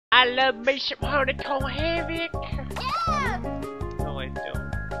I love me some Honeycomb Havoc. Yeah! No, I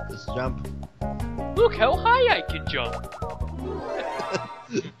don't. Just jump. Look how high I can jump.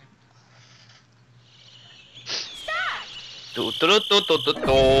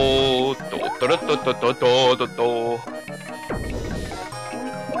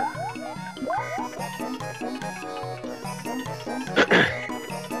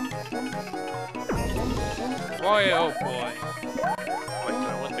 Boy, oh boy. Wait, do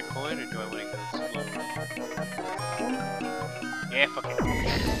I want the coin or do I want to go slow? Yeah, fuck it.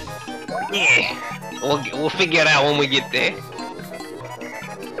 Yeah, we'll figure it out when we get there.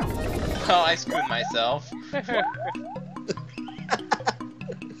 Oh, I screwed myself.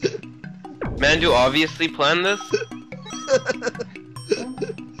 Mandew obviously planned this.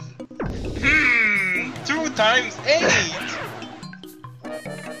 2 times 8!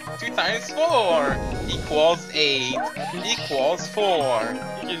 2 times 4 equals 8 equals 4.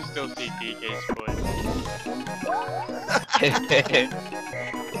 You can still see DK's foot.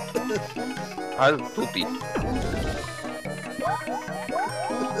 I was poopy.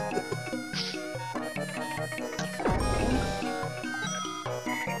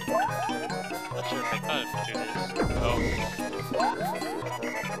 Not sure if I thought it would do this. Oh.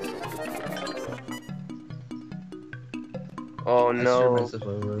 Oh I screwed no. myself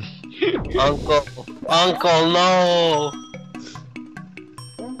over. Uncle, no!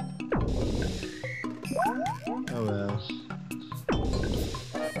 Oh well. I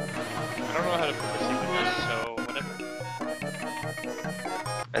don't know how to put this in this, so whatever.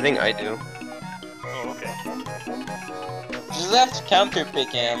 I think I do. Oh, okay. You just have to counter pick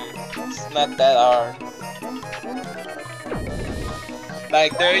him. It's not that hard.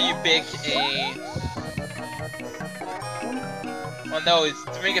 Like there you pick a... Well no, it's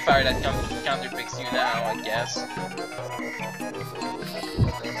the Megafire that counter picks you now, I guess.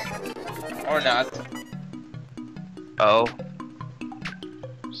 Or not. Oh.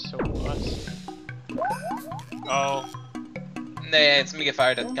 So what? Oh. Nah, it's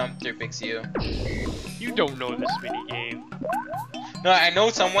Megafire that counter picks you. You don't know this minigame. No, I know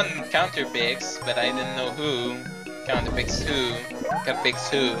someone counter picks, but I didn't know who counter picks who. Counter picks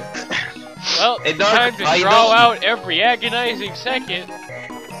who. Well, Hey, it's Dark, time to I draw know. out every agonizing second.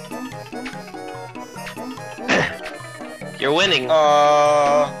 You're winning.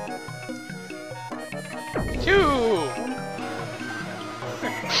 2!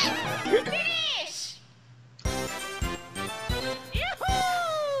 Finish!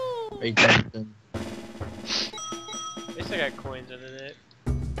 Yoo-hoo! Are you done? At least I got coins under it.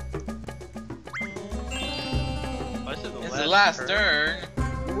 Oh, this is It's the last turn.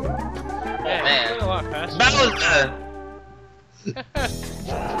 Yeah, man. it's going a lot faster. Bowser!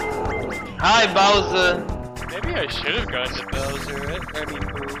 Hi, Bowser! Maybe I should have gone to Bowser. I mean,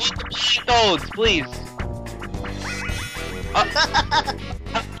 who? Toads, please!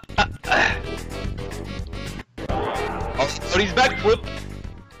 Oh, he's backflip!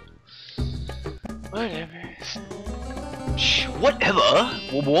 Whatever. Shh, whatever?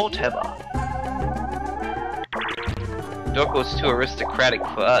 Whatever. Dorko's too aristocratic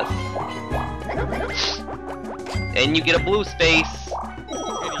for us. And you get a blue space.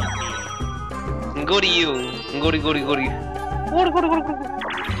 Goody you. Goody.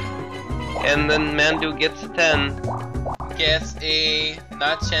 And then Mandew gets a 10. Gets a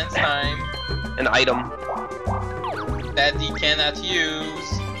not chance time An item. that he cannot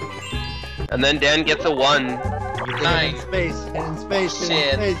use. And then Dan gets a 1. Nine. Hidden space,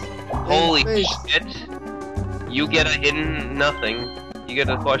 Shit. hidden space. Holy Hidden space. shit. You get a hidden nothing. You get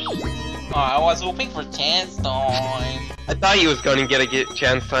a question. Oh, I was hoping for chance time. I thought he was gonna get a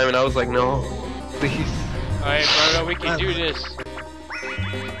chance time and I was like, no. Please. Alright, Broto, we can do this.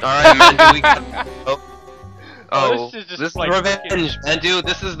 Alright, Mandew, we got... Oh, this is just this is like revenge, Mandew.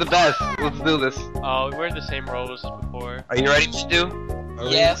 This is the best. Let's do this. Oh, we're in the same roles as before. Are you ready, Mandew? Are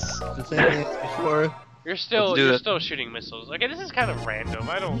we Yes. The same thing as before. You're still Let's do it. still shooting missiles. Okay, this is kind of random.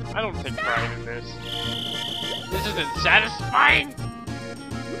 I don't take pride in this. This isn't satisfying.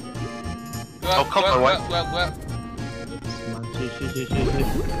 Oh, come on, what? Come on,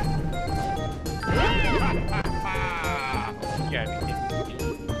 shoot. Yeah,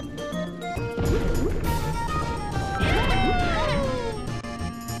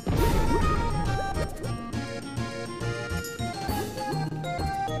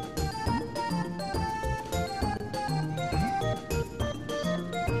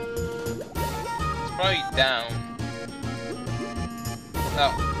 Probably down.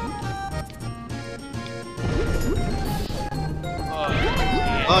 Oh.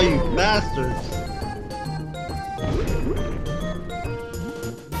 Oh, you bastards!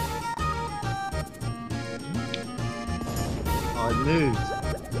 God, lose.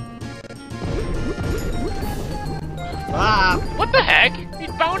 Ah! What the heck? He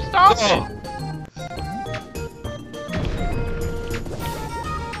bounced off it.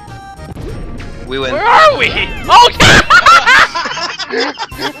 We win. Where are we? Oh!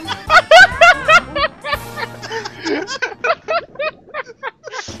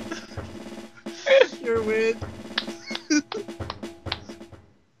 Your win.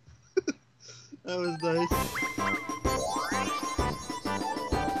 That was nice.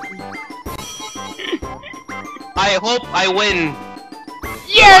 I hope I win.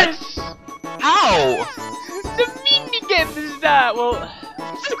 Yes! How? The minigame is that. Well, I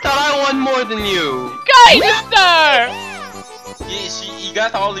thought I won more than you. guys, it's there. You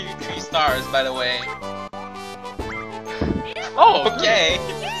got all your 3 stars, by the way. Oh, Okay.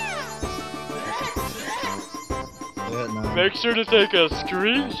 Yeah, no. Make sure to take a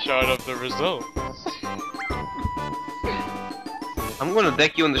screenshot of the results. I'm gonna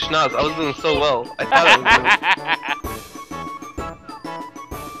deck you in the schnoz. I was doing so well. I thought I was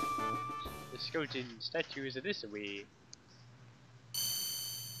The skeleton statues of this way.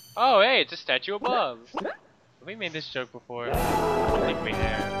 Oh, hey, it's a statue above. Have we made this joke before? I think we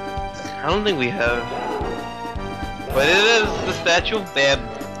have. I don't think we have. But it is the statue of Bab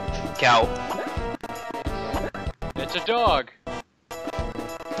Cow. It's a dog. Yeah.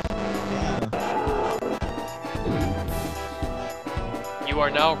 You are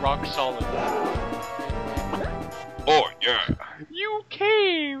now rock solid. Oh yeah. You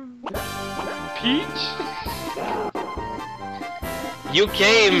came! Peach? You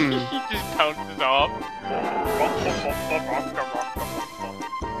came. He just pounces off.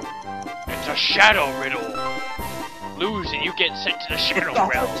 It's a shadow riddle. Lose and you get sent to the shadow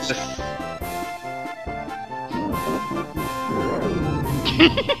realms.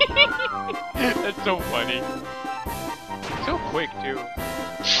 That's so funny. So quick too.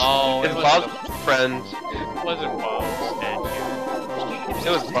 Oh, It's it Bob's friend. wasn't Bob's statue.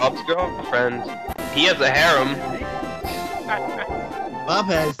 It was Bob's girlfriend. He has a harem. Bob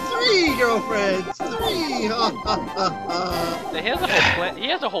has 3 girlfriends! 3! He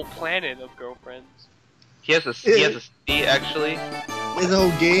has a whole planet of girlfriends. He has a C actually. There's a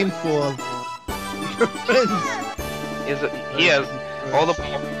whole game full of girlfriends. He has all the.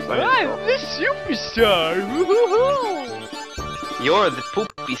 I'm the superstar! Woohoo! You're the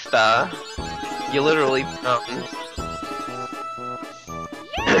poopy star. You literally fountain.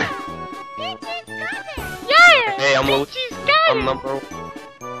 Yeah! Hey, I'm low. She's got I'm it! number.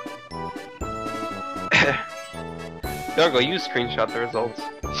 There go. You screenshot the results,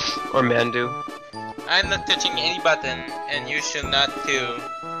 or Mandew. I'm not touching any button, and you should not too.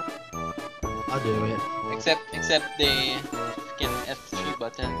 I'll do it. Except the freaking F3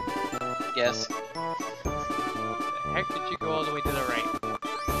 button. Yes. The heck did you go all the way to the right?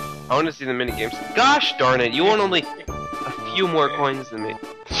 I want to see the minigames. Gosh darn it! You want only a few more coins than me.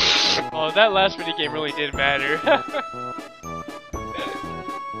 Oh, that last minigame really did matter.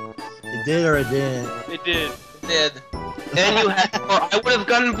 It did or it didn't? It did. Did. And you had more. I would have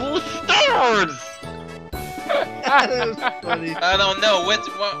gotten blue stars. That was funny. I don't know.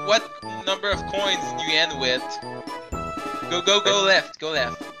 What number of coins did you end with? Go left. Go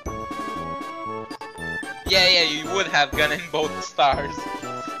left. Yeah, you would have gotten both stars.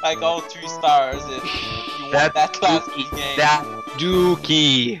 Like all 3 stars if you won that last game. That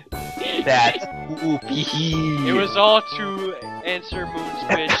dookie. That whoopee. It was all to answer Moon's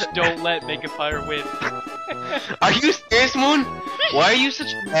pitch, don't let Megafire win. Are you serious, Moon? Why are you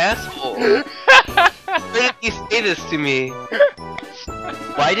such an asshole? Why did he say this to me?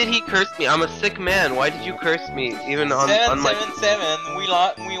 Why did he curse me? I'm a sick man. Why did you curse me? Even on my...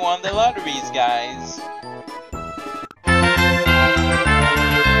 777, we won the lotteries, guys.